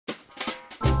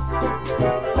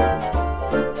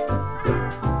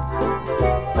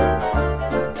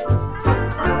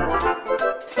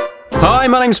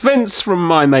my name's Vince from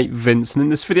my mate Vince, and in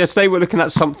this video today we're looking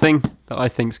at something that I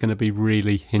think is going to be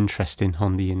really interesting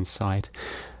on the inside.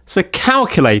 So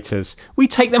calculators, we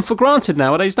take them for granted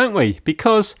nowadays, don't we?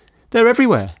 Because they're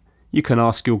everywhere. You can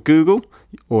ask your Google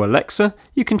or Alexa,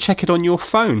 you can check it on your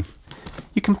phone.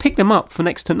 You can pick them up for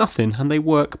next to nothing and they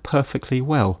work perfectly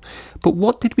well. But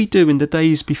what did we do in the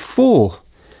days before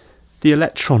the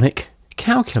electronic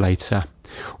calculator?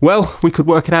 Well, we could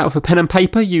work it out with a pen and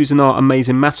paper using our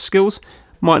amazing math skills.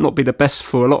 Might not be the best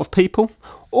for a lot of people.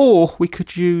 Or we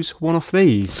could use one of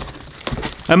these.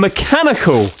 A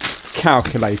mechanical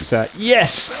calculator.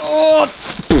 Yes! Oh!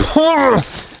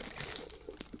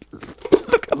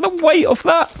 Look at the weight of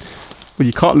that. Well,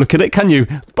 you can't look at it, can you?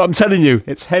 But I'm telling you,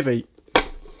 it's heavy.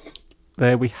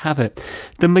 There we have it.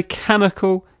 The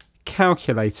mechanical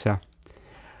calculator.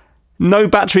 No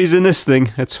batteries in this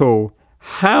thing at all.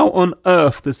 How on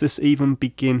earth does this even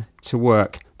begin to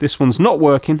work? This one's not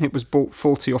working. It was bought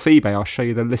faulty off eBay. I'll show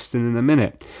you the listing in a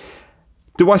minute.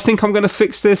 Do I think I'm going to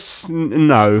fix this?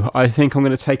 No. I think I'm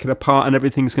going to take it apart and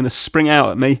everything's going to spring out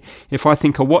at me. If I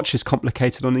think a watch is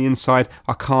complicated on the inside,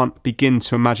 I can't begin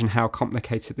to imagine how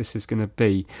complicated this is going to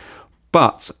be.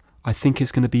 But I think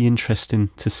it's going to be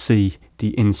interesting to see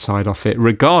the inside of it,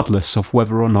 regardless of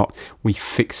whether or not we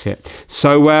fix it.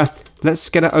 So let's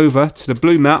get it over to the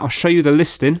blue mat. I'll show you the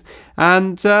listing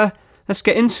and let's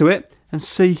get into it and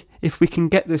see if we can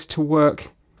get this to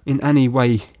work in any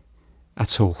way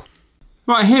at all.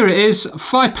 Right, here it is,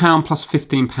 £5 plus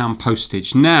 £15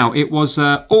 postage. Now, it was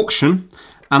auction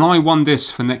and I won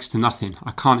this for next to nothing.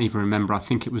 I can't even remember. I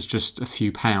think it was just a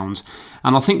few pounds.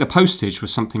 And I think the postage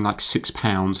was something like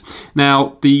 £6.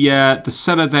 Now, the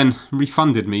seller then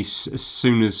refunded me as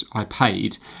soon as I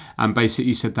paid and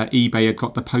basically said that eBay had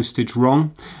got the postage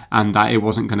wrong and that it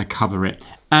wasn't going to cover it.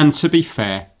 And to be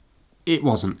fair, it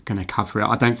wasn't going to cover it.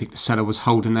 I don't think the seller was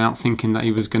holding out thinking that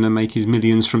he was going to make his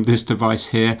millions from this device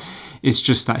here. It's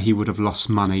just that he would have lost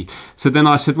money. So then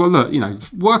I said, well, look, you know,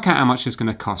 work out how much it's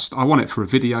going to cost. I want it for a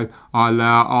video.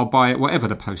 I'll buy it whatever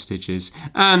the postage is.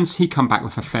 And he come back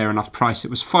with a fair enough price.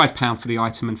 It was £5 for the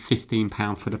item and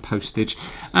 £15 for the postage.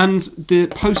 And the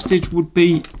postage would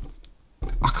be,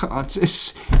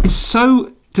 it's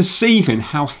so deceiving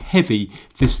how heavy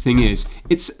this thing is.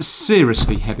 It's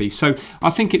seriously heavy. So I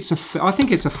think it's a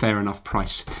fair enough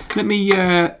price. Let me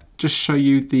just show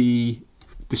you the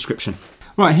description.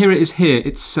 Right, here it is here.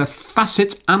 It's a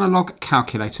Facet analog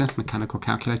calculator, mechanical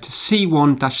calculator,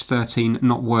 C1-13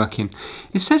 not working.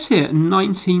 It says here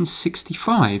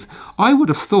 1965. I would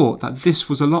have thought that this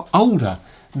was a lot older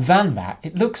than that.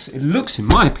 It looks in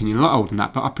my opinion a lot older than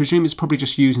that, but I presume it's probably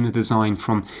just using a design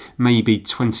from maybe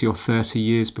 20 or 30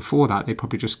 years before that. They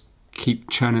probably just keep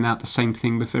churning out the same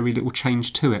thing with very little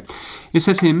change to it. It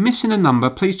says here, missing a number,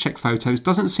 please check photos.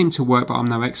 Doesn't seem to work, but I'm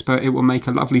no expert. It will make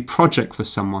a lovely project for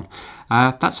someone.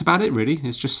 That's about it really.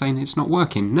 It's just saying it's not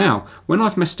working. Now, when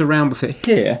I've messed around with it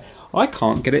here, I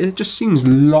can't get it. It just seems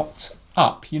locked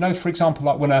up. You know, for example,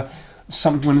 like when a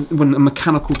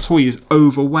mechanical toy is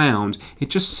overwound, it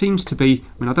just seems to be,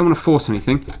 I mean, I don't want to force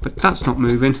anything, but that's not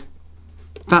moving.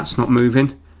 That's not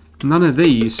moving. None of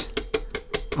these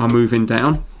are moving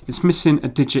down. It's missing a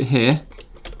digit here,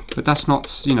 but that's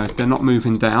not, you know, they're not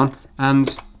moving down.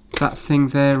 And that thing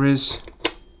there is,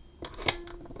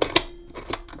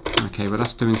 okay, well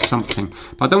that's doing something.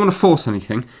 But I don't want to force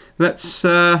anything. Let's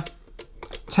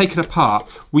take it apart.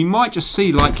 We might just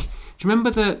see, like, do you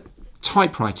remember the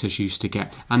typewriters used to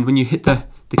get? And when you hit the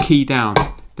key down,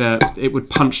 it would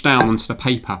punch down onto the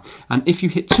paper. And if you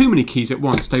hit too many keys at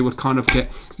once, they would kind of get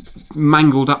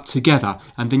mangled up together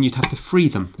and then you'd have to free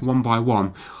them one by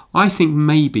one. I think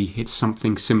maybe it's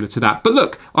something similar to that. But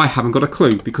look, I haven't got a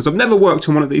clue because I've never worked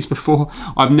on one of these before.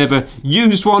 I've never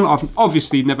used one. I've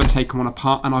obviously never taken one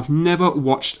apart and I've never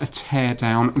watched a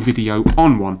teardown video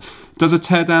on one. Does a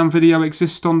teardown video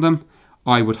exist on them?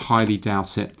 I would highly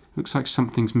doubt it. Looks like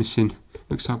something's missing.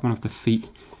 Looks like one of the feet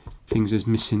things is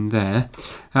missing there.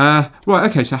 Right,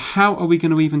 okay, so how are we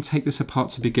going to even take this apart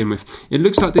to begin with? It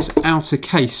looks like this outer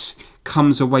case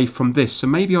comes away from this, so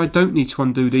maybe I don't need to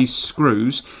undo these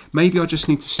screws. Maybe I just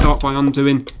need to start by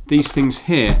undoing these things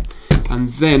here,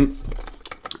 and then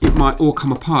it might all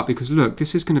come apart, because look,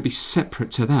 this is going to be separate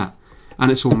to that,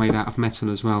 and it's all made out of metal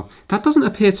as well. That doesn't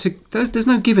appear to, there's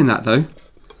no give in that though.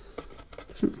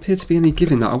 Doesn't appear to be any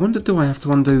give in that. I wonder, do I have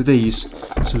to undo these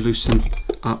to loosen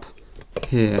up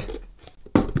here?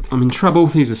 I'm in trouble.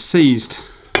 These are seized.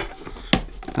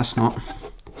 That's not.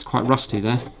 It's quite rusty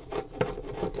there.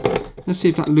 Let's see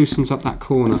if that loosens up that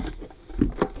corner.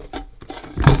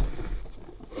 I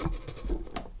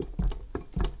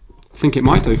think it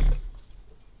might do.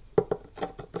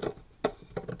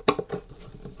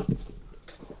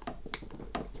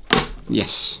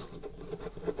 Yes.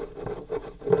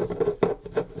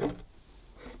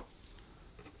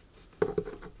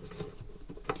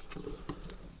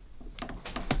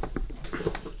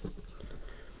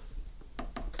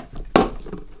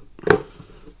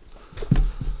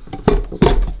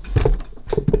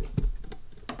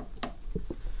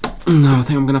 No, I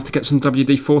think I'm going to have to get some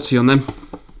WD-40 on them.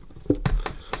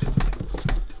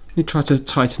 Let me try to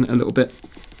tighten it a little bit.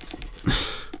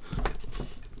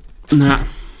 Nah.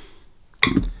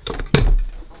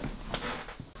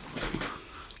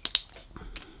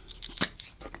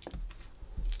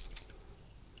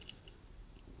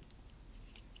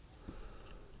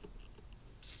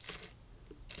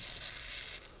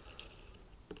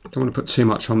 Don't want to put too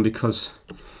much on because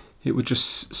it would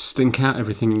just stink out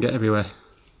everything and get everywhere.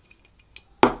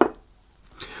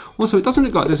 Also, it doesn't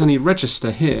look like there's any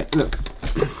register here. Look.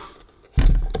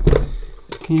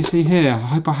 Can you see here? I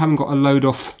hope I haven't got a load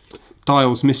of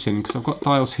dials missing, because I've got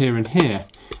dials here and here.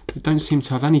 But don't seem to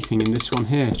have anything in this one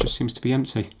here. It just seems to be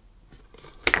empty.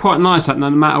 Quite nice that no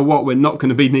matter what, we're not going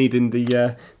to be needing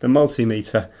the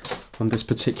multimeter on this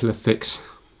particular fix.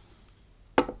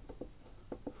 Do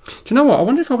you know what? I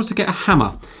wonder if I was to get a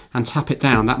hammer and tap it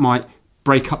down, that might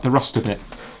break up the rust a bit.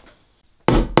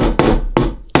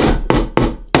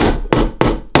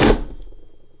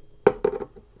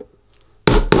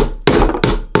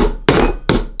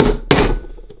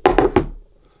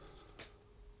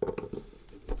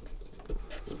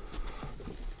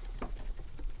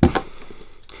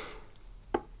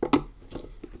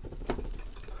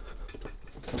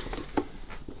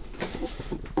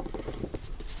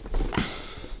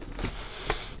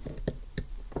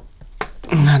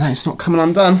 No, that's not coming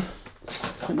undone.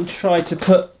 Let me try to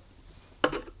put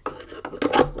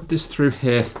this through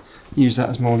here, use that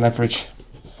as more leverage.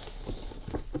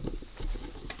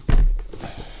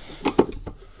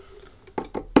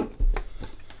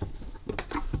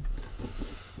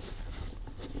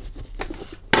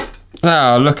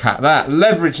 Oh, look at that.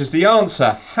 Leverage is the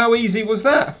answer. How easy was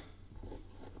that?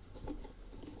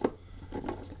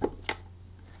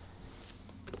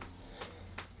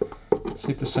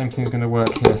 See if the same thing's going to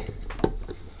work here.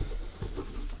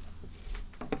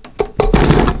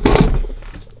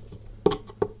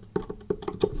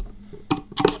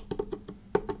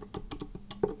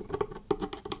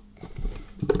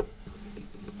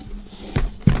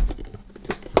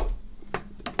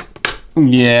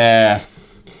 Yeah.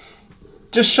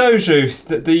 Just shows you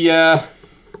that the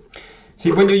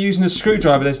see, when you're using a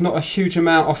screwdriver, there's not a huge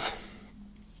amount of,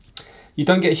 you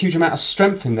don't get a huge amount of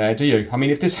strength in there, do you? I mean,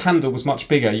 if this handle was much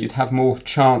bigger, you'd have more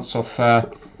chance of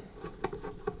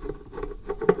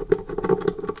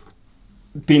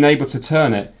being able to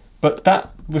turn it. But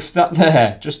that, with that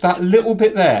there, just that little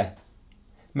bit there,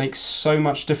 makes so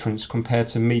much difference compared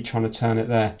to me trying to turn it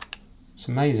there. It's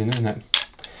amazing, isn't it?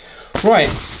 Right,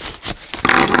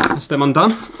 that's them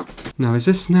undone. Now, is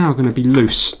this now going to be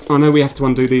loose? I know we have to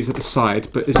undo these at the side,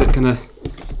 but is it going to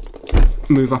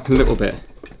move up a little bit?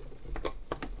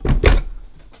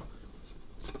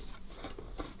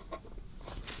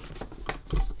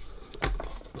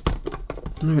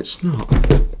 No, it's not.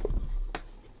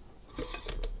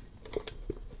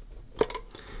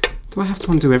 Do I have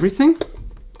to undo everything?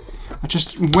 I'm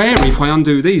just wary if I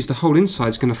undo these, the whole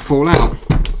inside's going to fall out.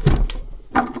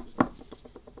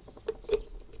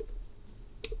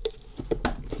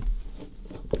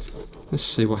 Let's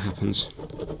see what happens.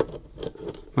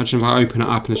 Imagine if I open it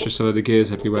up and it's just a load of gears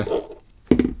everywhere.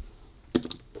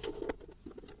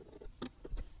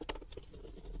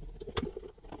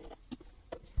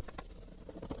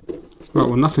 Right,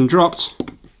 well, nothing dropped,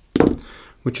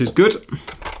 which is good.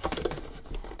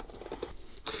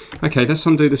 Okay, let's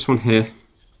undo this one here.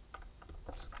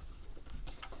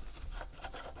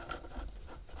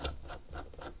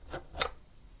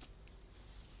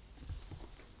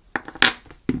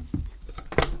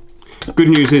 Good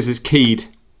news is it's keyed,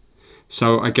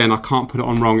 so again I can't put it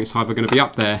on wrong. It's either going to be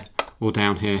up there or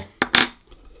down here.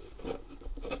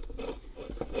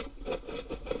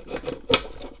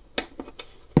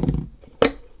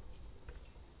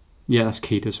 Yeah, that's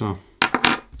keyed as well.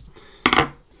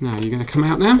 Now, you're going to come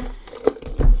out now?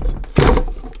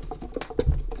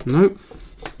 Nope.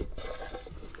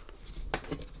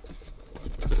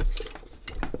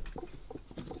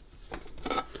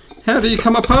 How do you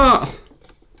come apart?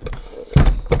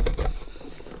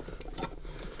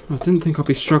 I didn't think I'd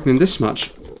be struggling this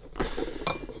much.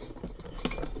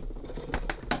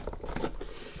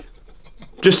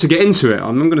 Just to get into it,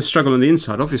 I'm going to struggle on the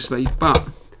inside, obviously, but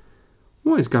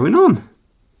what is going on?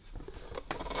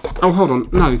 Oh, hold on.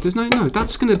 No, there's no,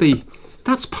 that's going to be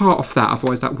That's part of that,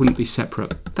 otherwise that wouldn't be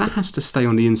separate. That has to stay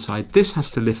on the inside. This has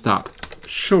to lift up.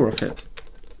 Sure of it.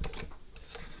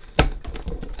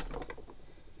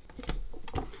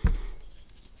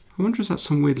 I wonder if that's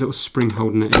some weird little spring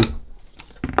holding it in.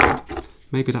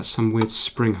 Maybe that's some weird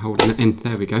spring holding it in.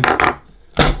 There we go.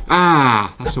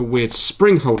 Ah, that's a weird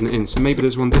spring holding it in. So maybe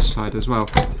there's one this side as well.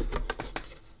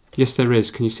 Yes, there is.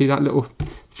 Can you see that little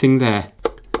thing there?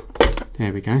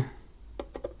 There we go.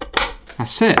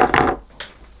 That's it.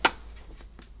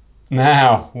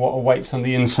 Now, what awaits on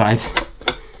the inside?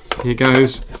 Here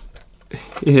goes.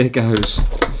 Here goes.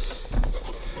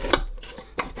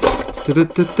 Da -da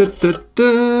 -da -da -da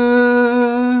 -da.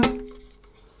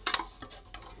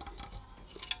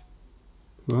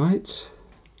 Right.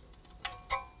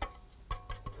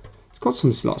 It's got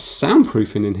some lot of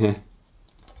soundproofing in here.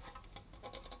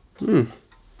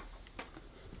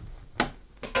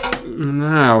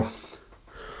 Now,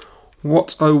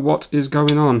 what oh what is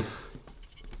going on?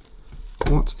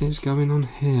 What is going on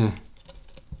here?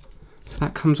 So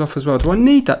that comes off as well. Do I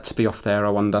need that to be off there, I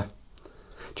wonder?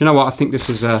 Do you know what? I think this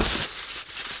is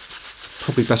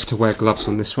probably best to wear gloves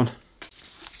on this one.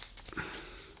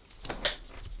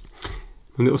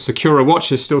 My little Secura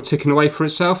watch is still ticking away for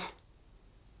itself.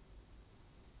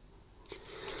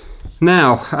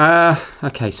 Now,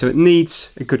 okay, so it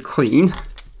needs a good clean.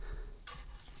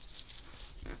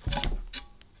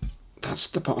 That's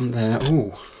the bottom there.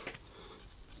 Oh,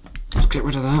 let's get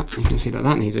rid of that. You can see that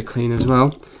that needs a clean as well.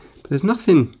 But there's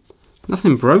nothing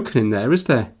broken in there, is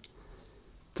there?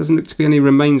 Doesn't look to be any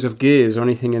remains of gears or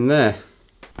anything in there.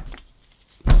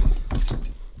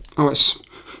 Oh, it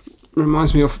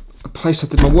reminds me of a place I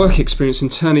did my work experience in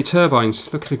Turney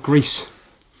turbines. Look at the grease.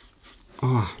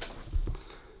 Oh.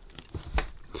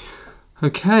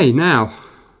 Okay, now,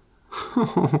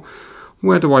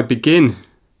 where do I begin?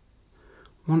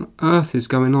 What on earth is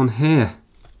going on here?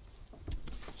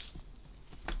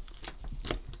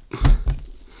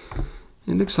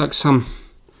 It looks like some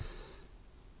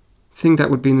thing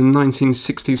that would be in a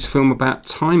 1960s film about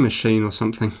time machine or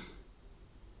something.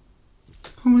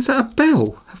 Oh, is that a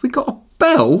bell? Have we got a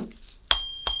bell?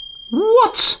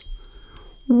 What?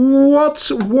 What?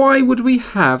 Why would we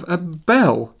have a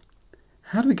bell?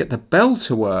 How do we get the bell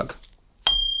to work?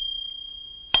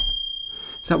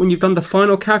 Is that when you've done the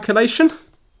final calculation?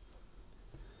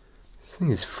 This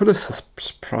thing is full of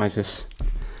surprises.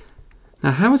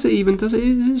 Now, how is it even, is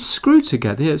it screwed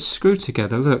together? Yeah, it's screwed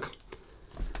together, look.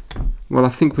 Well, I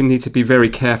think we need to be very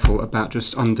careful about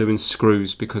just undoing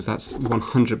screws because that's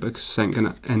 100% going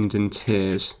to end in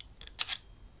tears.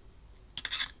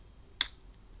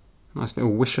 Nice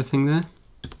little wisher thing there.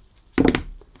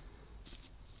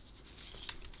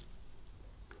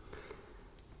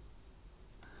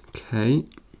 Okay,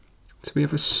 so we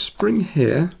have a spring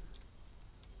here.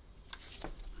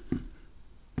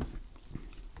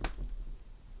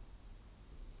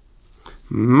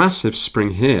 Massive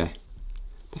spring here.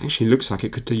 That actually looks like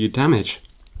it could do you damage.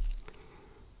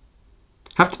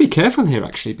 Have to be careful here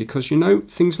actually because you know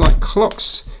things like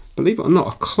clocks, believe it or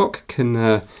not, a clock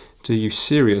can do you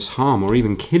serious harm or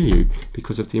even kill you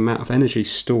because of the amount of energy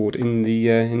stored in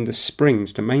the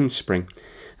springs, the mainspring.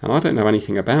 And I don't know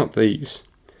anything about these.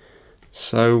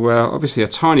 So obviously a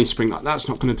tiny spring like that's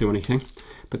not going to do anything,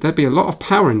 but there'd be a lot of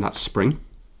power in that spring.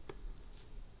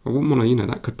 I wouldn't want to, you know,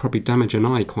 that could probably damage an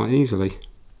eye quite easily.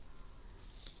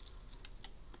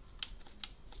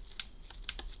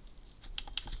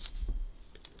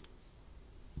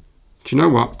 Do you know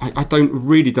what? I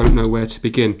really don't know where to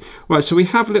begin. Right, so we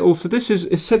have little, so this is,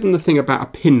 it's said in the thing about a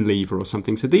pin lever or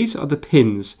something. So these are the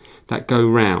pins that go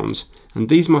round. And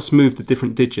these must move the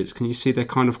different digits. Can you see they're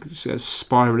kind of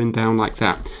spiraling down like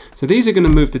that? So these are going to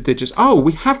move the digits. Oh,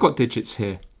 we have got digits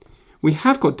here. We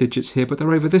have got digits here, but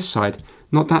they're over this side,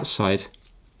 not that side.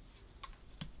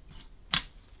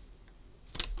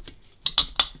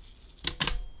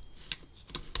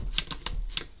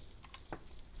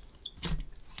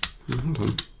 Hold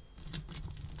on.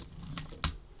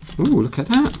 Ooh, look at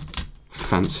that.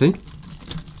 Fancy.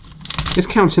 It's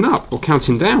counting up or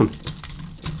counting down.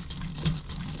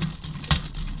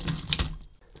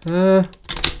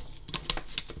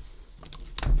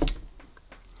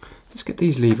 Let's get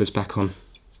these levers back on.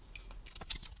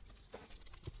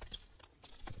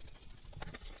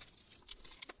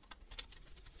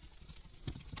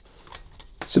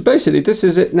 So basically this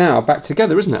is it now, back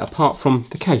together, isn't it? Apart from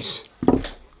the case.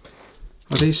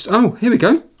 Are these, oh, here we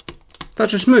go. That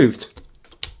just moved.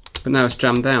 But now it's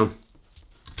jammed down.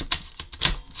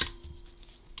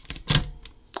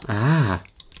 Ah.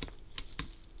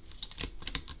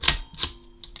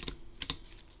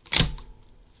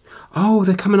 Oh,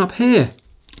 they're coming up here.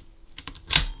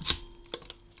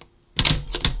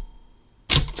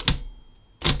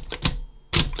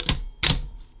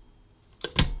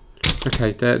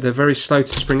 Okay, they're very slow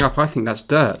to spring up. I think that's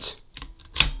dirt.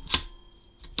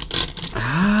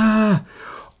 Ah!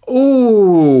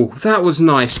 Oh, that was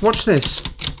nice. Watch this.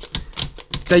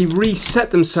 They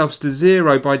reset themselves to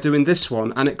 0 by doing this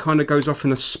one, and it kind of goes off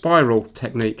in a spiral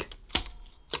technique.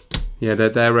 Yeah,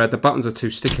 the buttons are too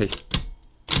sticky.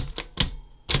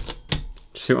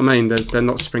 See what I mean? They're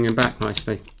not springing back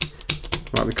nicely.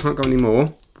 Right, we can't go any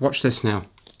more. Watch this now.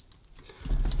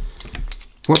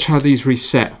 Watch how these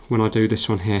reset when I do this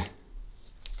one here.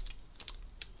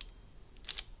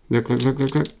 Look, look, look,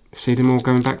 look, look. See them all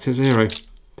going back to 0.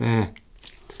 There.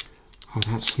 Oh,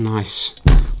 that's nice.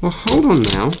 Well, hold on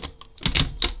now.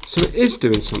 So it is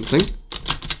doing something.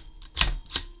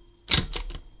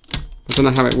 I don't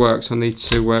know how it works. I need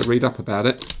to read up about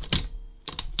it.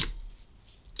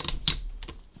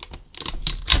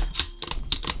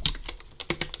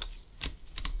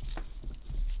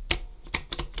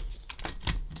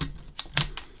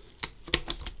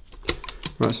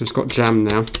 Right, so it's got jam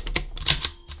now.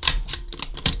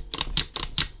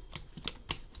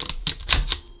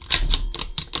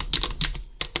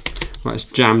 Right, it's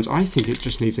jammed. I think it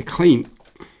just needs a clean.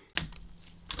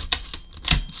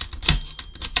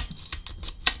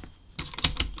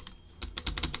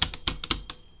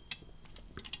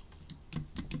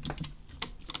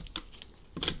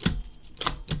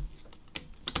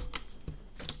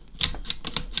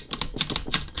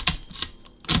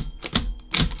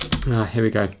 Ah, here we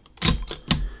go.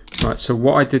 Right, so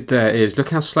what I did there is,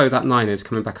 look how slow that 9 is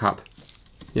coming back up.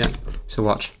 Yeah, so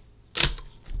watch.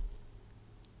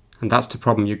 And that's the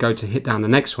problem. You go to hit down the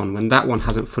next one when that one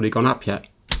hasn't fully gone up yet.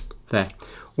 There.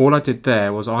 All I did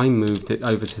there was I moved it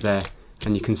over to there,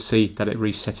 and you can see that it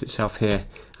reset itself here,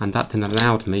 and that then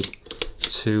allowed me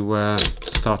to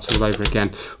start all over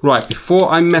again. Right, before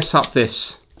I mess up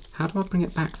this, how do I bring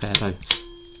it back there though?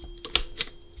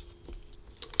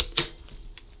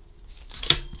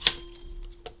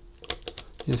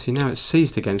 Yeah, see now it's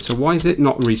seized again, so why is it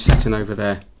not resetting over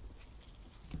there?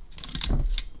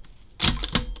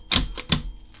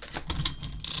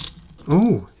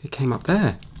 Oh, it came up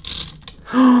there.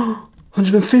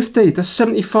 150, that's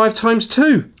 75 times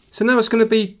 2. So now it's going to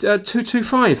be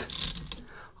 225.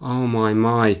 Oh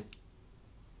my.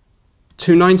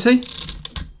 290?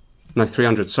 No,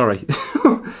 300, sorry.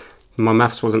 My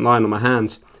maths wasn't lying on my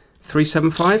hands.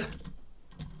 375?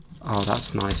 Oh,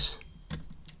 that's nice.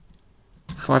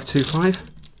 525?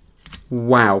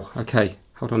 Wow, okay,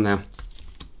 hold on now.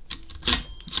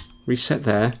 Reset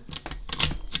there.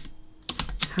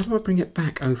 How do I bring it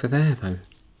back over there though?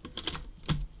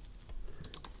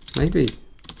 Maybe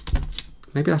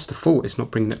that's the fault, it's not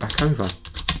bringing it back over.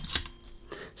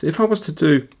 So if I was to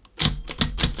do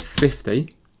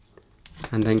 50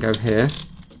 and then go here,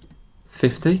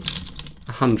 50,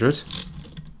 100.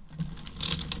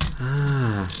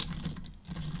 Ah,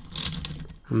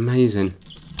 amazing.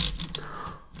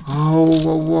 Oh,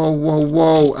 whoa, whoa, whoa,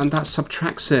 whoa, and that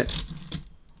subtracts it.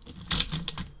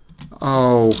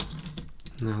 Oh.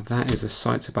 Now that is a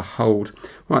sight to behold.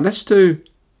 Right, let's do...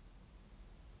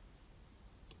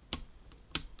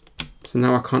 So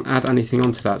now I can't add anything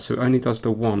onto that, so it only does the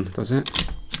 1, does it?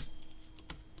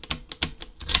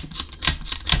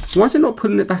 Why is it not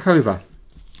putting it back over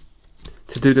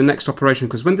to do the next operation?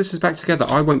 Because when this is back together,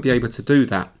 I won't be able to do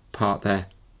that part there.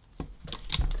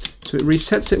 So it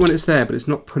resets it when it's there, but it's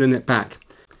not putting it back.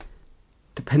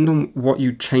 Depending on what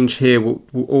you change here will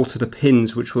alter the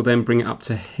pins, which will then bring it up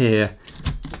to here.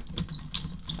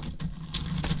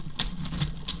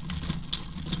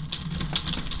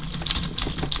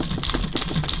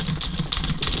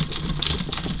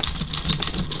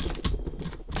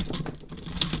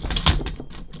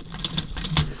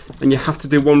 And you have to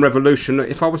do 1 revolution.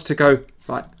 If I was to go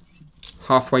like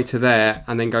halfway to there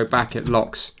and then go back, it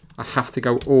locks. I have to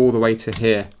go all the way to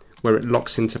here, where it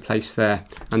locks into place there,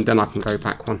 and then I can go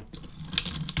back 1.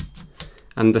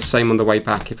 And the same on the way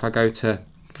back. If I go to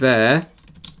there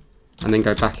and then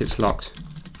go back, it's locked.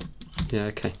 Yeah,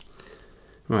 okay.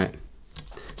 Right.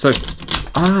 So,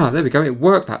 there we go. It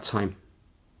worked that time.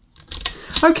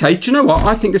 Okay, do you know what?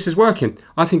 I think this is working.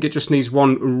 I think it just needs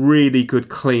 1 really good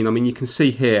clean. I mean, you can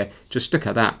see here, just look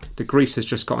at that. The grease has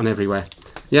just gotten everywhere.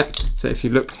 Yeah, so if you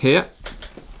look here,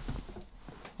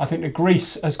 I think the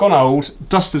grease has gone old,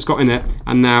 dust has got in it,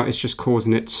 and now it's just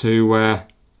causing it to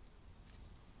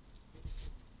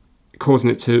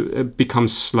become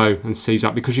slow and seize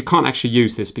up, because you can't actually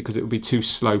use this because it will be too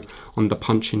slow on the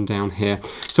punching down here.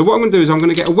 So what I'm going to do is I'm going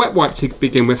to get a wet wipe to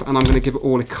begin with, and I'm going to give it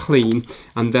all a clean,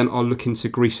 and then I'll look into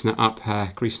greasing it up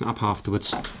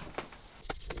afterwards.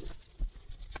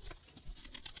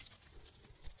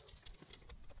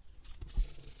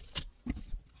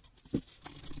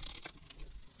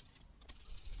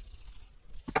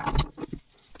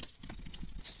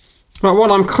 Right,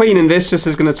 while I'm cleaning this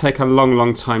is going to take a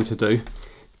long time to do.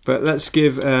 But let's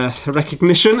give a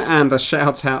recognition and a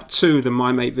shout out to the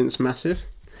My Mate Vince Massive.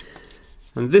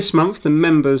 And this month, the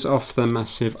members of the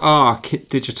Massive are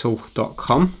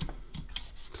kitdigital.com,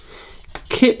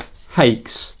 Kip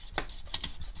Hakes,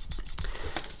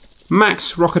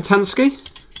 Max Rokotansky,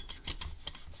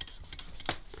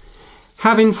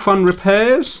 Having Fun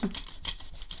Repairs,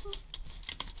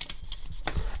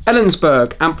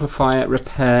 Ellensburg Amplifier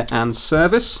Repair and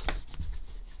Service,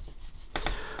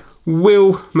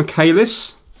 Will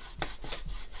Michaelis,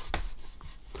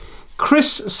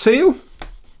 Chris Seal,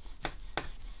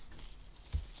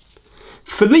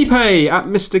 Felipe at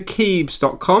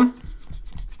MrKeebs.com,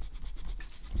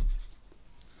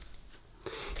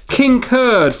 King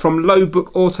Kurd from Low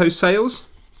Book Auto Sales,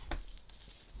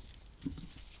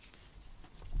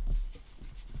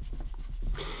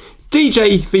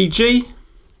 DJ VG,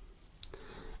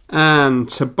 and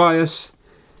Tobias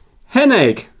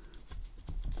Hennig.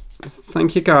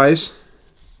 Thank you, guys.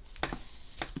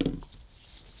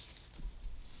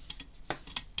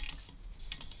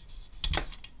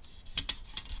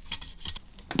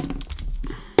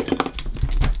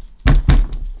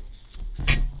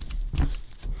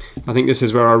 I think this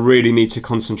is where I really need to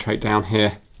concentrate down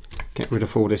here. Get rid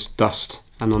of all this dust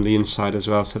and on the inside as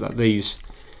well, so that these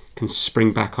can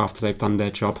spring back after they've done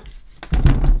their job.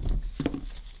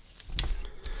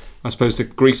 I suppose the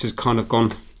grease has kind of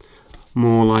gone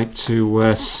more like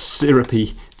to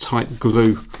syrupy type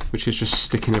glue, which is just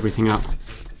sticking everything up.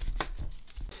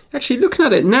 Actually, looking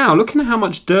at it now, looking at how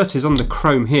much dirt is on the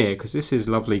chrome here, because this is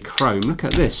lovely chrome, look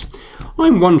at this.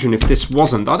 I'm wondering if this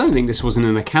wasn't, I don't think this was in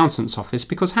an accountant's office,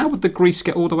 because how would the grease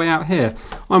get all the way out here?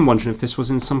 I'm wondering if this was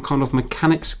in some kind of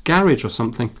mechanic's garage or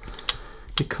something,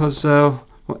 because, or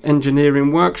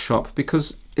engineering workshop,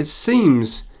 because it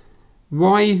seems,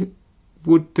 why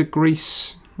would the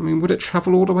grease, I mean, would it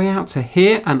travel all the way out to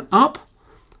here and up?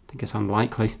 I think it's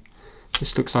unlikely.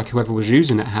 This looks like whoever was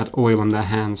using it had oil on their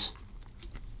hands.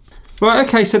 Right,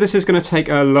 okay, so this is going to take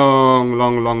a long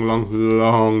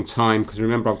time, because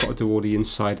remember I've got to do all the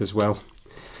inside as well.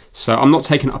 So I'm not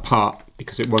taking it apart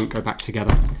because it won't go back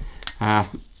together.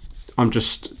 I'm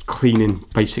just cleaning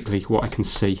basically what I can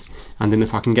see, and then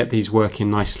if I can get these working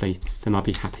nicely, then I'll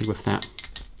be happy with that.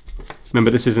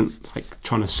 Remember, this isn't like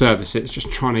trying to service it; it's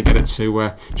just trying to get it to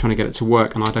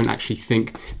work. And I don't actually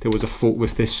think there was a fault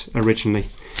with this originally.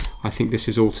 I think this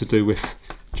is all to do with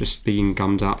just being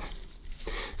gummed up.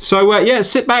 So yeah,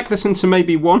 sit back, listen to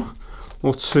maybe 1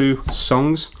 or 2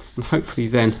 songs, and hopefully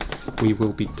then we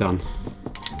will be done.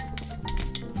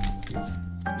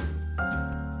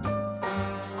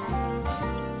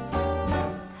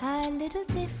 A little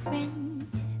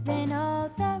different than all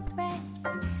the rest.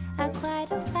 I'm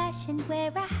quite old-fashioned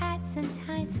where I had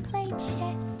sometimes played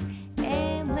chess.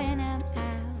 And when I'm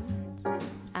out,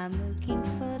 I'm looking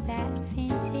for that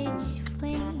vintage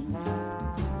fling.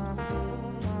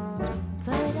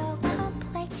 But all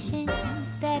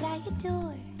complexions that I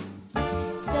adore,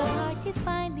 so hard to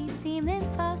find, they seem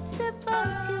impossible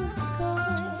to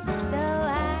score. So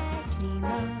I dream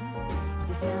on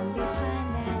to someday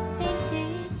find that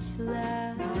vintage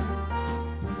love.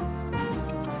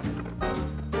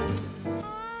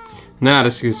 Now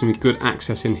this gives me good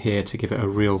access in here to give it a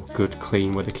real good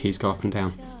clean where the keys go up and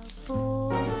down.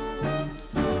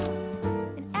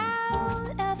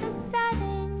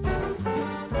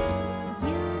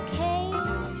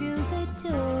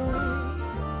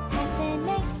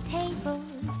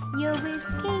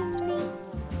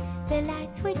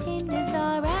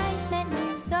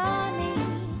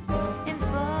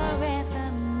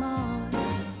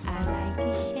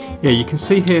 Yeah, you can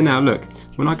see here now, look,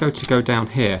 when I go down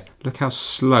here, look how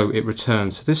slow it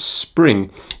returns. So this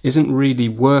spring isn't really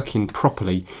working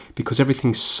properly because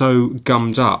everything's so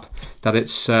gummed up that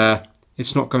it's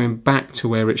not going back to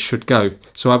where it should go.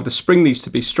 So either the spring needs to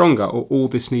be stronger or all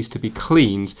this needs to be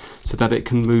cleaned so that it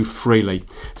can move freely.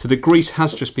 So the grease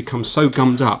has just become so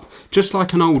gummed up, just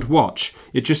like an old watch.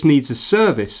 It just needs a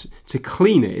service to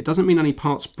clean it. It doesn't mean any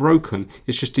part's broken,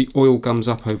 it's just the oil gums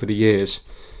up over the years.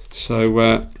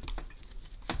 So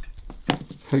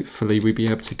hopefully we'll be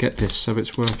able to get this so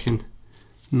it's working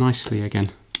nicely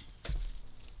again.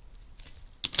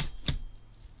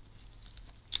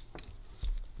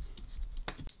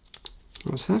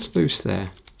 Right, so that's loose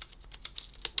there,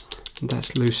 and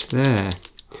that's loose there.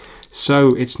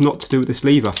 So it's not to do with this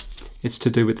lever, it's to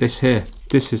do with this here.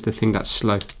 This is the thing that's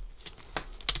slow.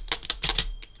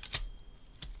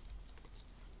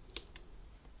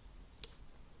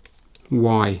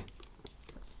 Why?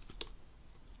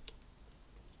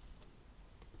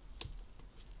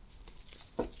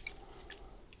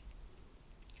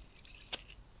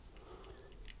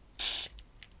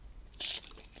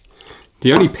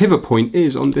 The only pivot point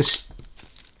is on this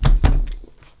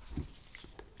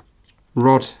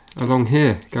rod along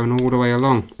here, going all the way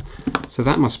along. So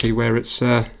that must be where it's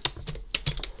slow.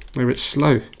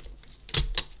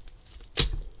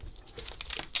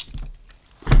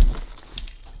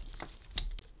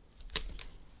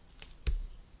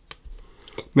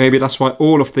 Maybe that's why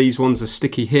all of these ones are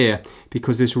sticky here,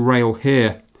 because this rail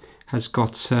here has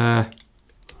got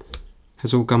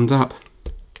has all gummed up.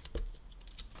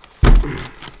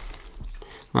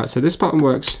 Right, so this button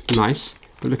works nice,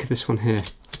 but look at this one here.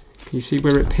 Can you see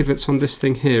where it pivots on this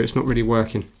thing here? It's not really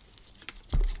working.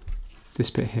 This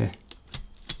bit here.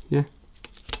 Yeah?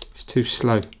 It's too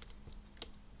slow.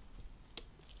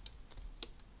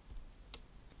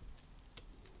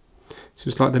 So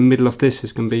it's like the middle of this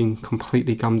is going to be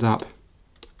completely gummed up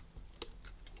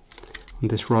on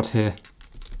this rod here.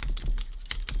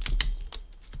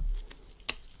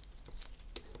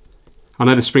 I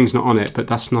know the spring's not on it, but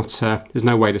that's not, there's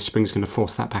no way the spring's going to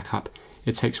force that back up.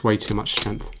 It takes way too much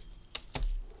strength.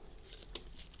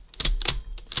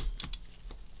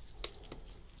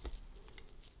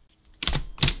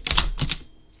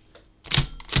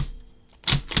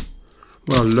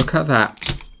 Well, look at that.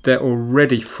 They're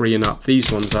already freeing up.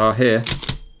 These ones are here.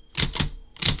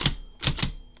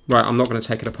 Right, I'm not going to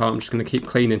take it apart. I'm just going to keep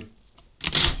cleaning.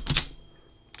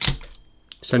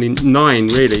 It's only 9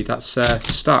 really that's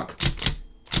stuck.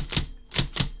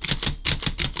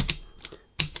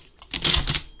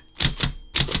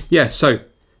 Yeah, so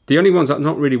the only ones that are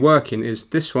not really working is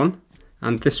this one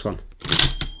and this one.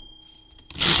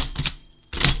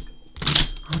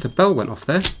 Oh, the bell went off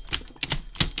there.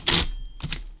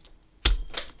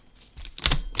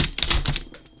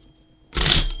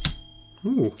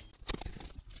 Ooh.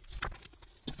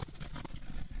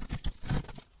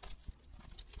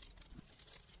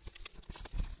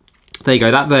 There you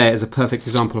go, that there is a perfect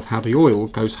example of how the oil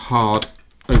goes hard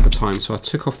over time. So I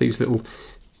took off these little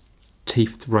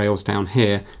teethed rails down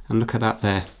here and look at that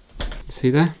there. You see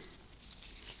there?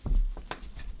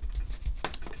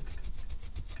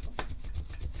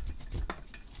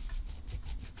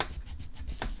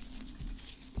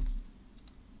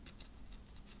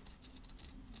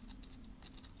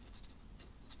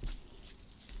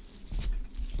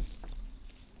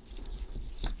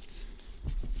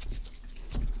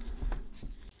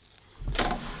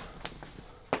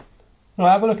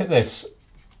 Right, have a look at this.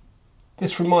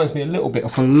 This reminds me a little bit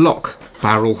of a lock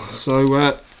barrel.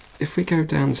 So if we go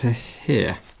down to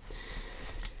here,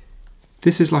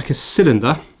 this is like a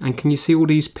cylinder, and can you see all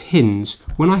these pins?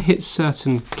 When I hit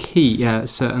certain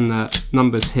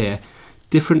numbers here,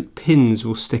 different pins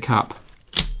will stick up.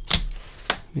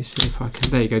 Let me see if I can,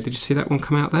 there you go, did you see that one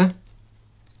come out there?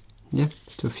 Yeah,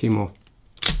 let's do a few more.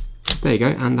 There you go,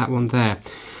 and that one there.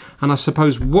 And I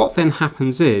suppose what then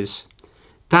happens is,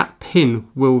 that pin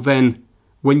will then,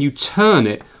 when you turn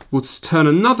it, will turn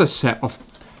another set of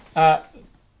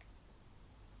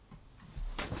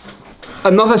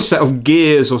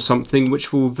gears or something,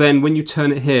 which will then, when you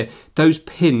turn it here, those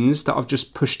pins that I've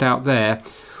just pushed out there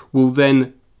will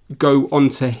then go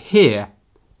onto here,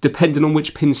 depending on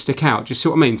which pins stick out. Do you see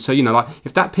what I mean? So, you know, like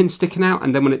if that pin's sticking out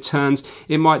and then when it turns,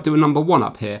 it might do a number 1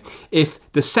 up here. If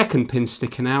the second pin's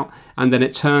sticking out and then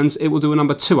it turns, it will do a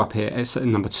number 2 up here. It's a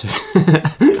number 2,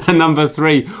 a number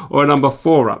 3 or a number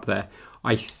 4 up there,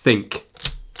 I think.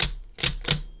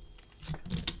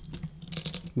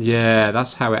 Yeah,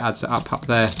 that's how it adds it up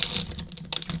there.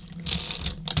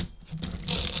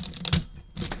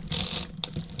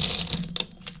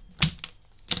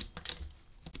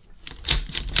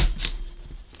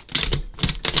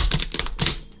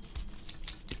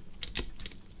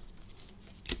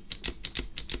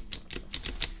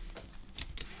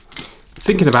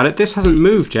 Thinking about it, this hasn't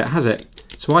moved yet, has it?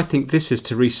 So I think this is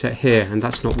to reset here, and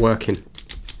that's not working.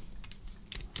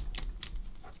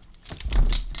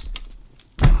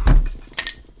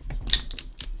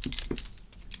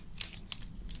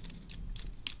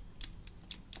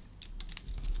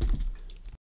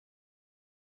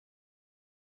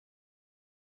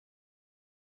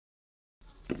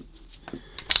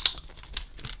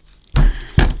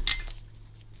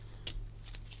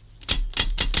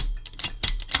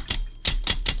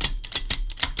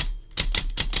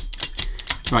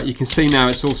 Right, you can see now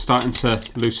it's all starting to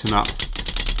loosen up.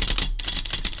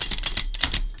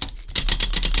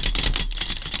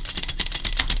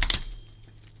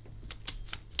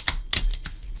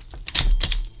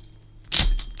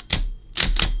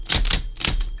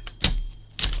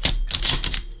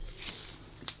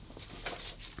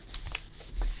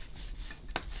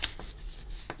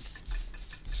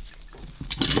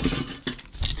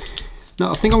 Now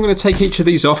I think I'm going to take each of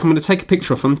these off. I'm going to take a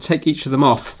picture of them, take each of them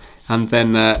off, and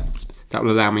then that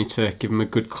will allow me to give them a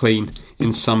good clean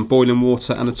in some boiling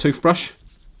water and a toothbrush.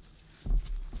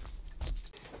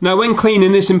 Now when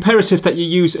cleaning, it's imperative that you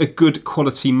use a good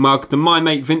quality mug. The My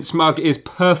Mate Vince mug is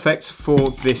perfect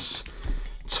for this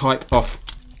type of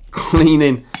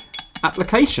cleaning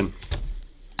application.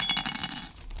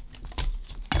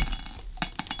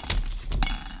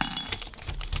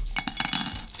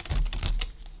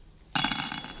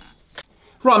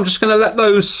 Right, I'm just going to let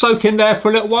those soak in there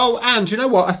for a little while, and you know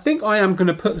what, I think I am going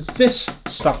to put this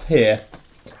stuff here.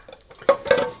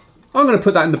 I'm going to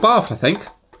put that in the bath, I think.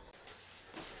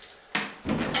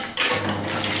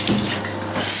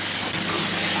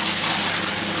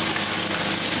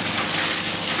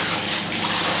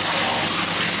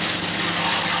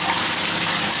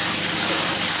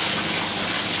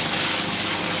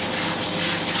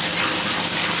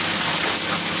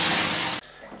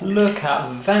 Look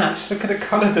at that, look at the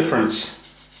colour difference.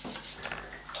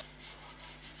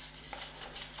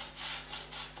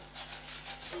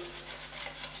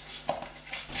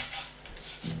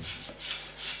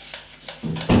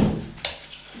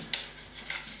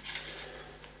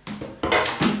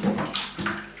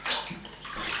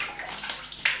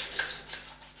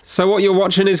 So what you're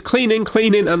watching is cleaning,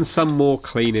 cleaning and some more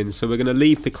cleaning. So we're going to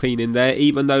leave the cleaning there,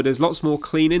 even though there's lots more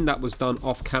cleaning that was done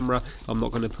off camera. I'm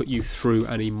not going to put you through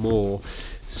any more.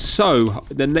 So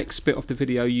the next bit of the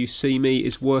video you see me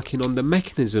is working on the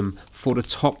mechanism for the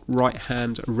top right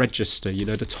hand register. You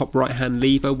know, the top right hand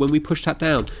lever, when we push that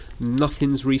down,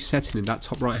 nothing's resetting in that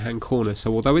top right hand corner.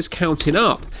 So although it's counting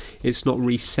up, it's not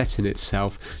resetting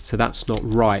itself. So that's not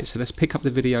right. So let's pick up the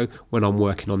video when I'm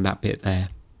working on that bit there.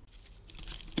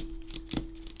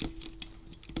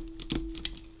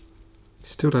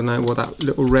 Still don't know what that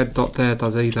little red dot there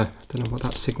does either. Don't know what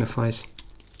that signifies.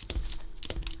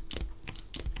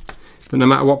 But no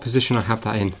matter what position I have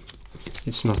that in,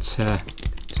 it's not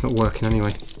working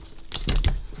anyway.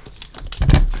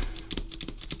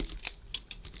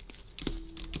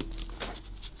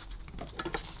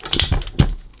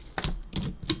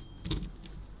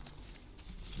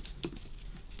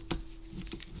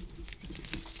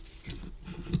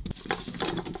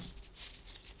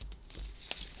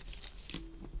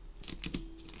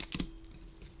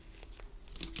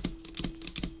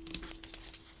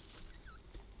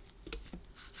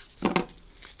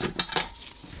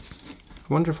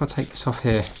 I wonder if I take this off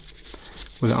here,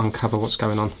 will it uncover what's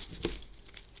going on?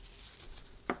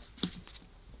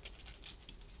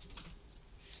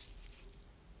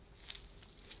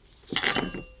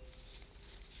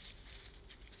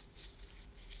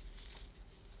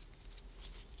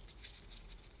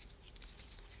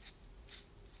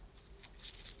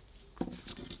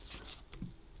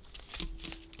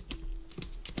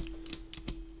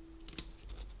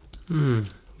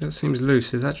 That seems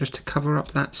loose. Is that just to cover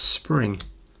up that spring?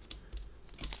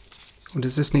 Or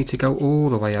does this need to go all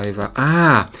the way over?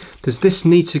 Ah! Does this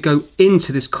need to go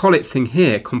into this collet thing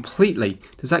here completely?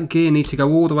 Does that gear need to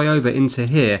go all the way over into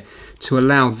here to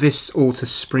allow this all to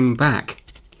spring back?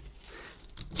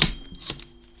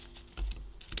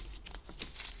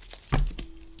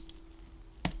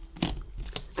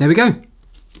 There we go.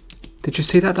 Did you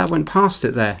see that? That went past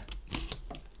it there.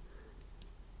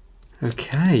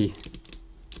 Okay.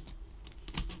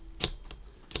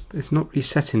 It's not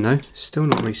resetting though. Still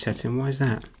not resetting. Why is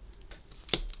that?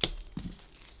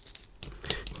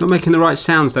 Not making the right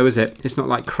sounds though, is it? It's not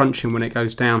like crunching when it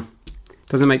goes down. It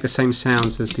doesn't make the same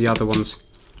sounds as the other ones.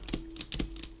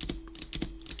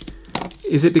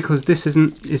 Is it because this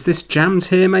isn't... Is this jammed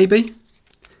here maybe?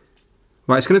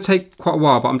 Right, it's going to take quite a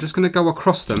while, but I'm just going to go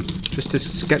across them just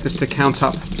to get this to count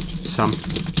up some.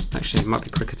 Actually, it might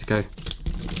be quicker to go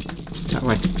that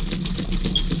way.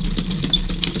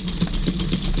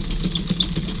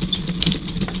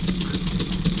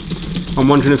 I'm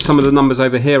wondering if some of the numbers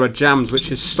over here are jammed,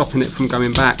 which is stopping it from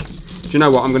going back. Do you know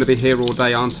what? I'm going to be here all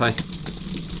day, aren't I?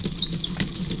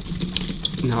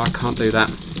 No, I can't do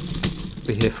that. I'll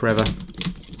be here forever.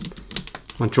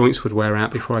 My joints would wear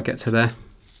out before I get to there.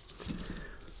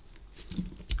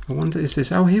 I wonder, is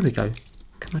this... Oh, here we go.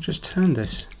 Can I just turn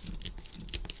this?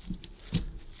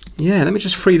 Yeah, let me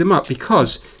just free them up,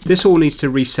 because this all needs to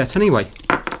reset anyway.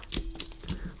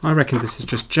 I reckon this is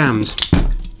just jammed.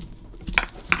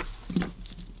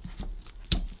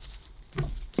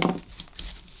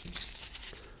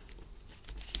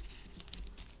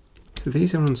 So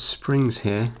these are on springs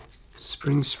here.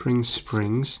 Springs.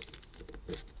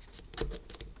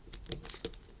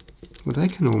 Well, they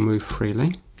can all move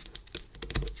freely.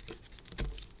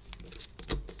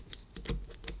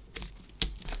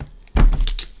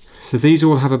 So these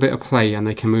all have a bit of play and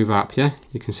they can move up, yeah?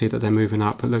 You can see that they're moving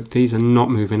up, but look, these are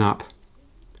not moving up.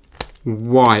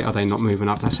 Why are they not moving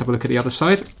up? Let's have a look at the other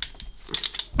side.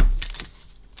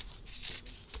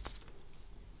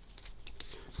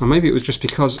 Or maybe it was just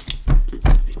because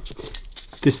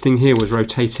this thing here was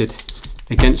rotated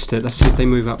against it. Let's see if they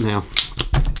move up now.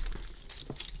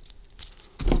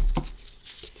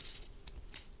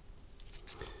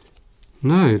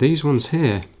 No, these ones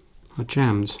here are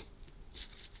jammed.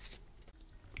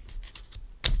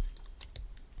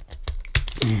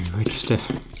 Really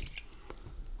stiff.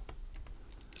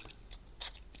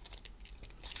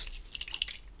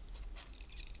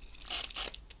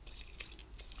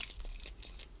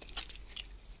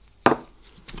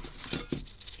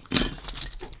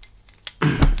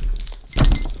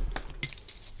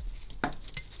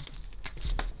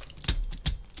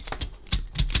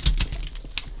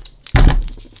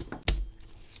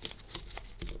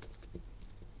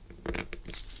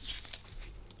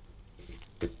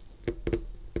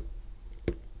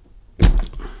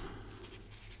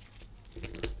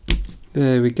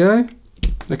 There we go.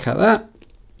 Look at that.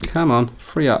 Come on,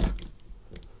 free up.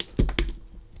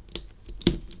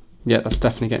 Yeah, that's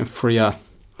definitely getting freer.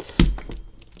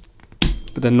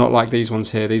 But they're not like these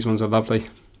ones here. These ones are lovely.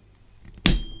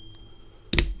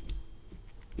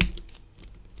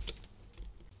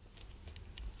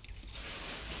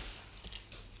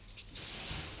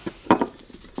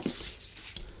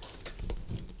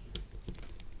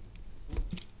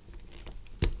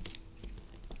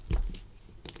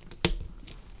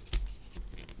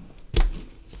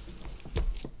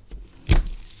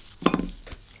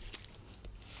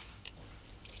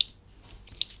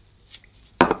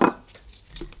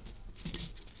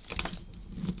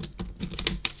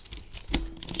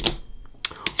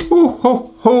 Oh,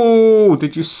 ho, ho!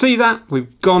 Did you see that?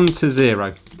 We've gone to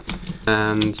 0.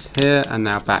 And here and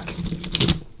now back.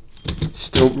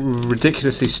 Still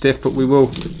ridiculously stiff, but we will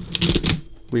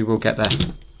get there.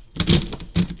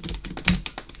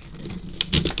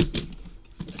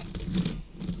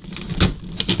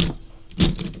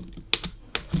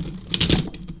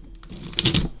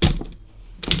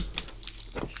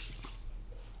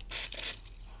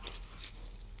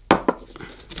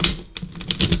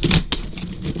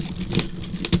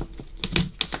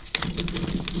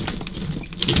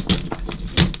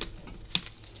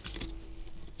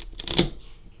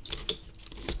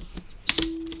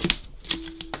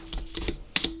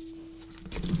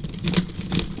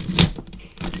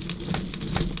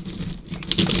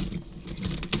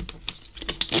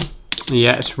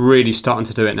 Yeah, it's really starting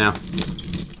to do it now.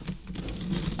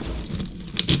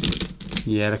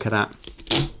 Yeah, look at that.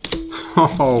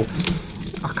 Oh,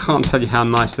 I can't tell you how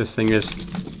nice this thing is.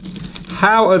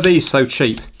 How are these so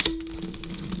cheap?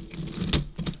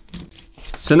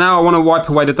 So now I want to wipe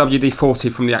away the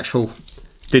WD-40 from the actual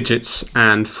digits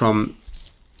and from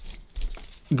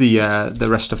the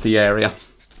rest of the area.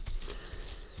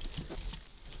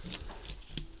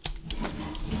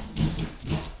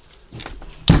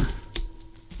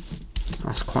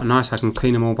 That's quite nice. I can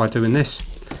clean them all by doing this,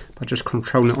 by just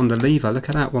controlling it on the lever. Look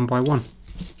at that, one by one.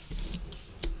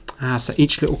 Ah, so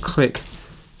each little click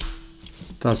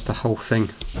does the whole thing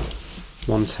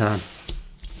one turn.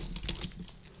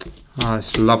 Ah,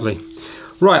 it's lovely.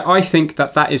 Right, I think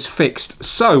that that is fixed.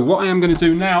 So what I am going to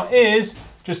do now is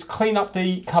just clean up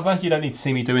the cover. You don't need to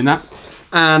see me doing that.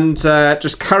 And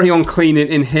just carry on cleaning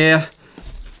in here.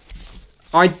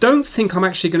 I don't think I'm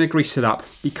actually going to grease it up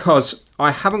because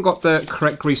I haven't got the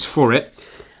correct grease for it.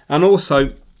 And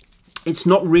also, it's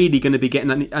not really going to be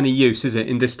getting any use, is it,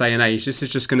 in this day and age? This is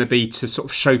just going to be to sort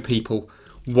of show people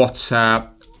what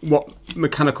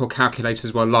mechanical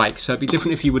calculators were like. So it'd be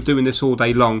different if you were doing this all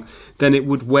day long, then it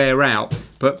would wear out.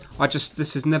 But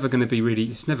this is never going to be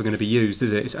it's never going to be used,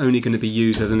 is it? It's only going to be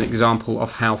used as an example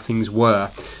of how things were.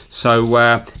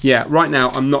 So yeah, right now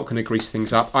I'm not going to grease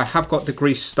things up. I have got the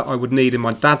grease that I would need in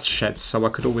my dad's sheds, so I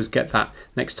could always get that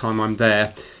next time I'm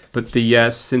there. But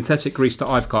the synthetic grease that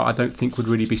I've got, I don't think would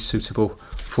really be suitable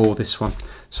for this one.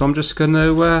 So I'm just going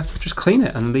to just clean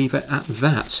it and leave it at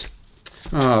that.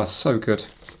 Oh, so good.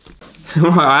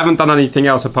 Right, I haven't done anything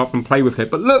else apart from play with it.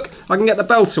 But look, I can get the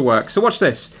bell to work. So watch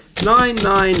this.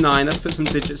 999. Let's put some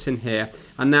digits in here.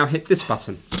 And now hit this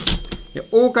button. It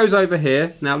all goes over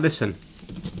here. Now listen.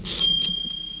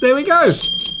 There we go.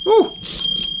 Ooh.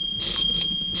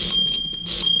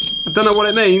 I don't know what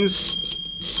it means.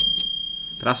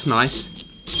 But that's nice.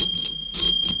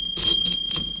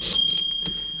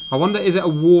 I wonder, is it a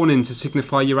warning to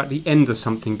signify you're at the end of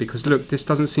something? Because look, this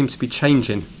doesn't seem to be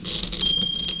changing.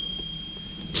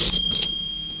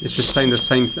 It's just saying the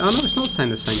same thing. Oh no, it's not saying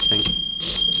the same thing.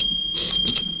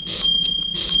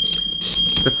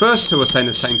 The first two are saying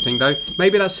the same thing though.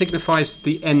 Maybe that signifies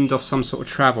the end of some sort of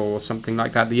travel or something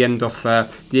like that. The end of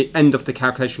the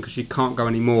calculation, because you can't go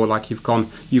anymore. Like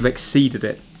you've exceeded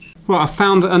it. Right, I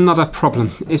found another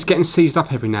problem. It's getting seized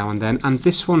up every now and then, and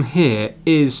this one here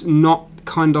is not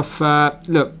kind of.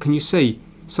 Look, can you see?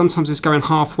 Sometimes it's going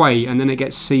halfway and then it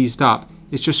gets seized up.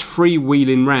 It's just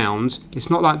freewheeling round. It's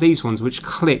not like these ones which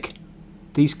click.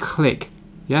 These click,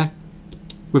 yeah?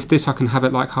 With this I can have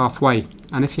it like halfway.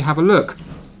 And if you have a look,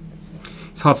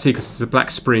 it's hard to see because there's a black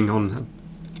spring on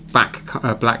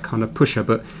a black kind of pusher,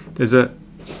 but there's a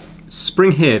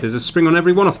spring here. There's a spring on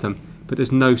every one of them, but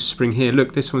there's no spring here.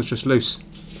 Look, this one's just loose,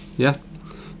 yeah?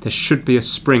 There should be a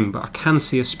spring, but I can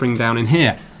see a spring down in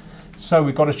here. So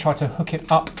we've got to try to hook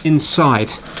it up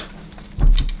inside.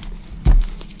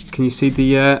 Can you see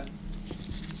the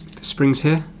springs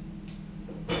here?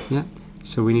 Yeah.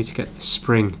 So we need to get the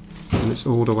spring, and it's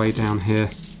all the way down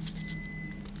here.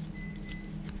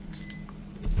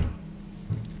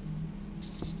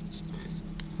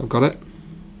 I've got it.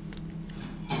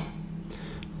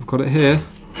 I've got it here.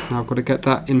 Now I've got to get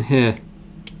that in here.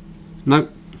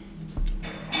 Nope.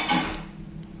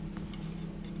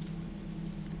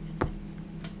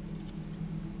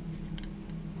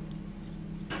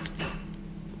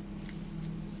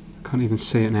 Can't even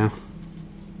see it now.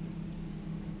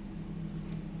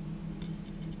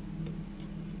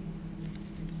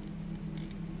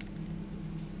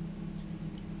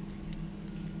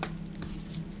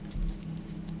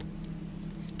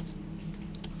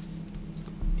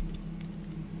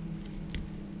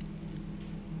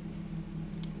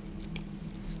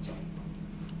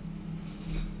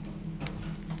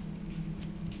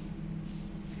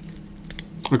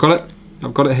 I got it.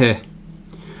 I've got it here.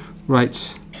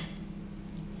 Right.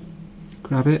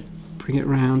 Grab it, bring it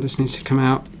round. This needs to come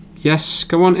out. Yes,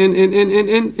 go on, in.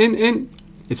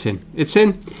 It's in. It's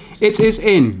in. It is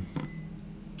in.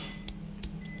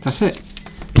 That's it.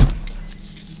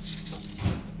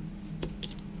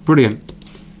 Brilliant.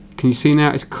 Can you see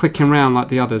now it's clicking around like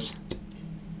the others?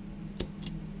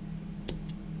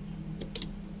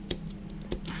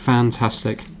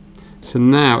 Fantastic. So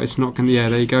now it's not going to, yeah,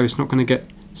 there you go, it's not going to get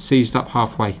seized up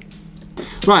halfway.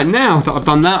 Right, now that I've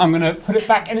done that, I'm going to put it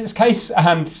back in its case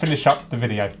and finish up the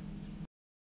video.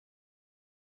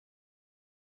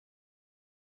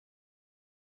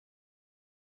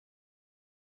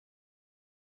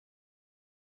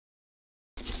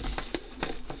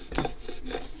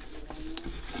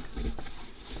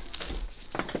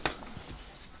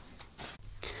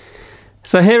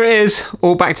 So here it is,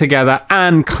 all back together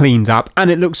and cleaned up, and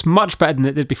it looks much better than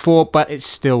it did before, but it's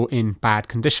still in bad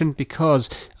condition because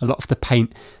a lot of the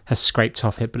paint has scraped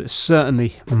off it, but it's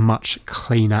certainly much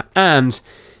cleaner and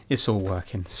it's all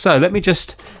working. So let me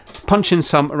just punch in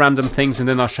some random things and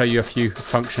then I'll show you a few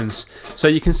functions. So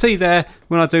you can see there,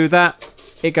 when I do that,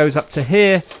 it goes up to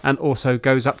here and also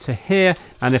goes up to here,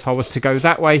 and if I was to go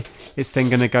that way, it's then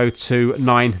going to go to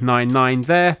 999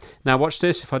 there. Now watch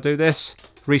this, if I do this,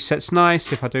 resets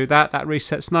nice. If I do that, that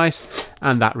resets nice,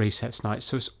 and that resets nice.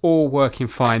 So it's all working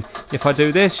fine. If I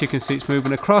do this, you can see it's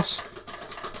moving across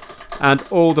and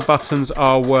all the buttons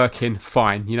are working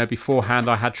fine. You know, beforehand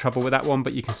I had trouble with that one,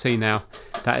 but you can see now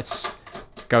that it's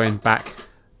going back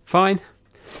fine.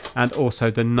 And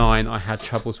also the 9 I had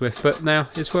troubles with, but now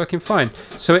it's working fine.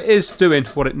 So it is doing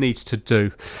what it needs to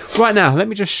do. Right, now let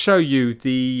me just show you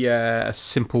the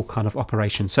simple kind of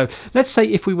operation. So let's say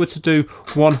if we were to do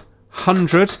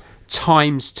 100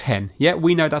 times 10, yeah,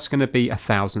 we know that's going to be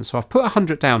 1,000. So I've put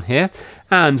 100 down here,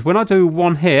 and when I do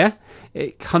 1 here,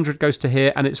 100 goes to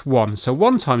here and it's 1. So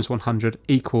 1 times 100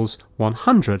 equals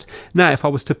 100. Now if I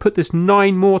was to put this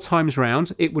 9 more times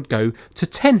round, it would go to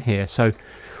 10 here. So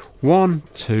 1,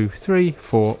 2, 3,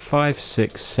 4, 5,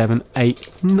 6, 7, 8.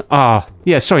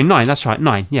 Yeah, sorry, 9. That's right,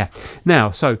 9. Yeah. Now,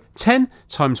 so 10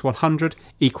 times 100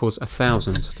 equals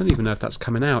 1,000. I don't even know if that's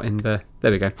coming out in the.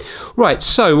 There we go. Right.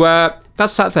 So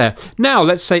that's that there. Now,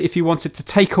 let's say if you wanted to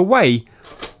take away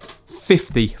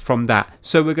 50 from that.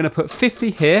 So we're going to put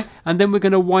 50 here, and then we're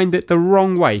going to wind it the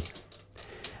wrong way,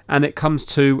 and it comes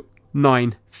to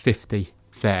 950.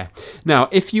 There. Now,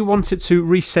 if you wanted to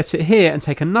reset it here and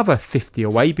take another 50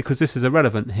 away, because this is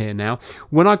irrelevant here now,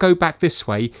 when I go back this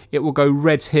way, it will go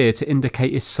red here to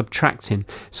indicate it's subtracting.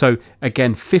 So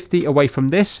again, 50 away from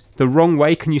this, the wrong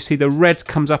way. Can you see the red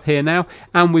comes up here now?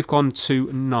 And we've gone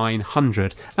to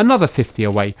 900. Another 50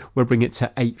 away, we'll bring it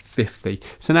to 850.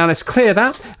 So now let's clear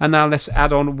that, and now let's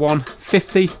add on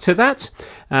 150 to that.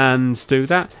 and do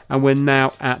that, and we're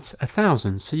now at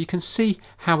 1,000. So you can see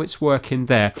how it's working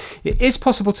there. It is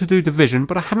possible to do division,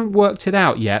 but I haven't worked it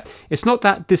out yet. It's not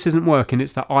that this isn't working,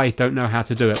 it's that I don't know how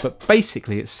to do it. But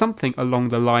basically it's something along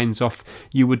the lines of,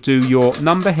 you would do your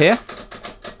number here,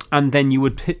 and then you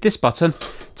would hit this button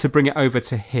to bring it over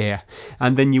to here,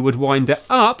 and then you would wind it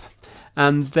up,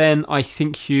 and then I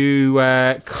think you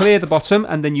clear the bottom,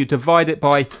 and then you divide it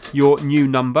by your new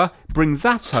number, bring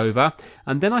that over,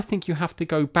 and then I think you have to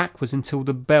go backwards until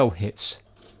the bell hits.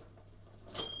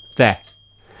 There.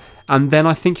 And then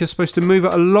I think you're supposed to move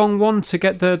it along one to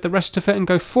get the rest of it and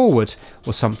go forward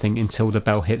or something until the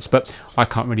bell hits, but I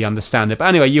can't really understand it. But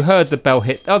anyway, you heard the bell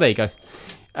hit. Oh, there you go.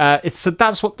 So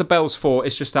that's what the bell's for.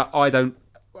 It's just that I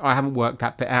haven't worked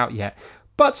that bit out yet.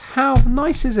 But how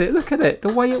nice is it? Look at it,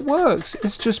 the way it works.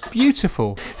 It's just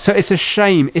beautiful. So it's a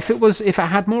shame if it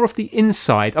had more of the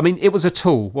inside. I mean, it was a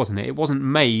tool, wasn't it? It wasn't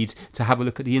made to have a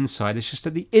look at the inside. It's just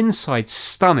that the inside's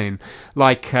stunning.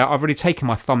 Like I've already taken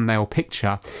my thumbnail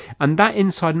picture, and that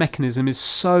inside mechanism is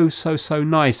so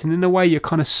nice. And in a way, you're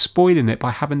kind of spoiling it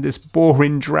by having this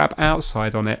boring drab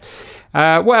outside on it.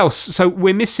 What else? So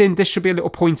we're missing, this should be a little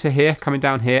pointer here coming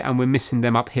down here, and we're missing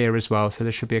them up here as well, so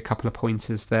there should be a couple of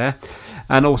pointers there,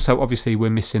 and also obviously we're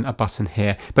missing a button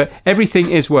here, but everything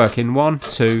is working. 1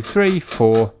 2 3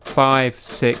 4 5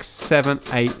 6 7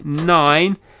 8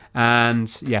 9,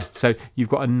 and yeah, so you've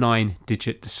got a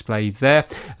 9-digit display there,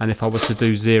 and if I was to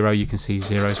do 0, you can see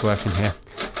 0 is working here.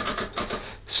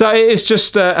 So it is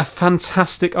just a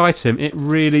fantastic item. It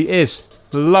really is.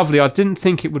 Lovely. I didn't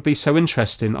think it would be so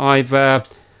interesting. I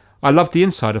love the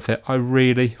inside of it. I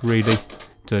really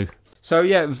do. So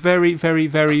yeah, very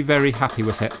happy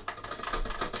with it.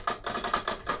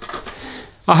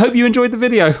 I hope you enjoyed the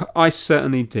video. I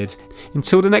certainly did.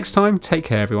 Until the next time, take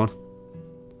care everyone.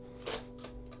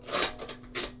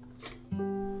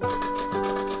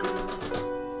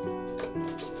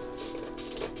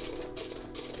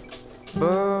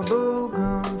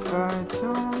 Bubblegum fights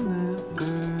on the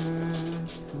 3rd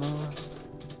floor.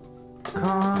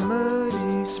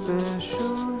 Comedy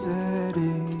specials at 8.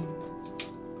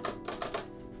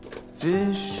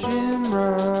 Fishing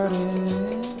rod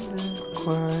in the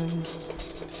quiet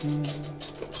field.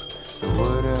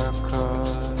 What I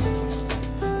caught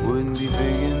wouldn't be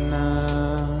big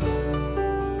enough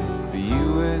for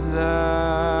you and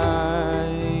I,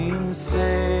 and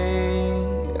say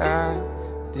I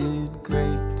did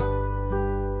great.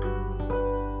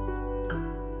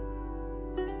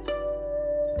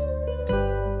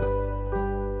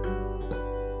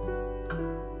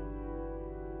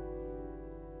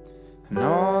 And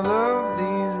all of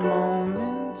these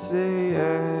moments, they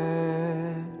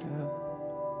add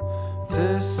up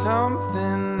to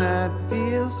something that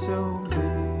feels so big.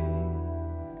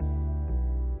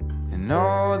 And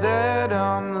all that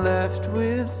I'm left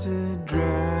with's a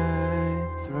dry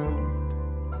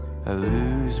throat. I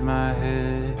lose my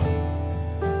head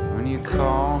when you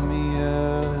call me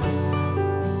up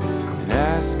and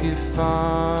ask if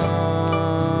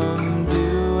I'm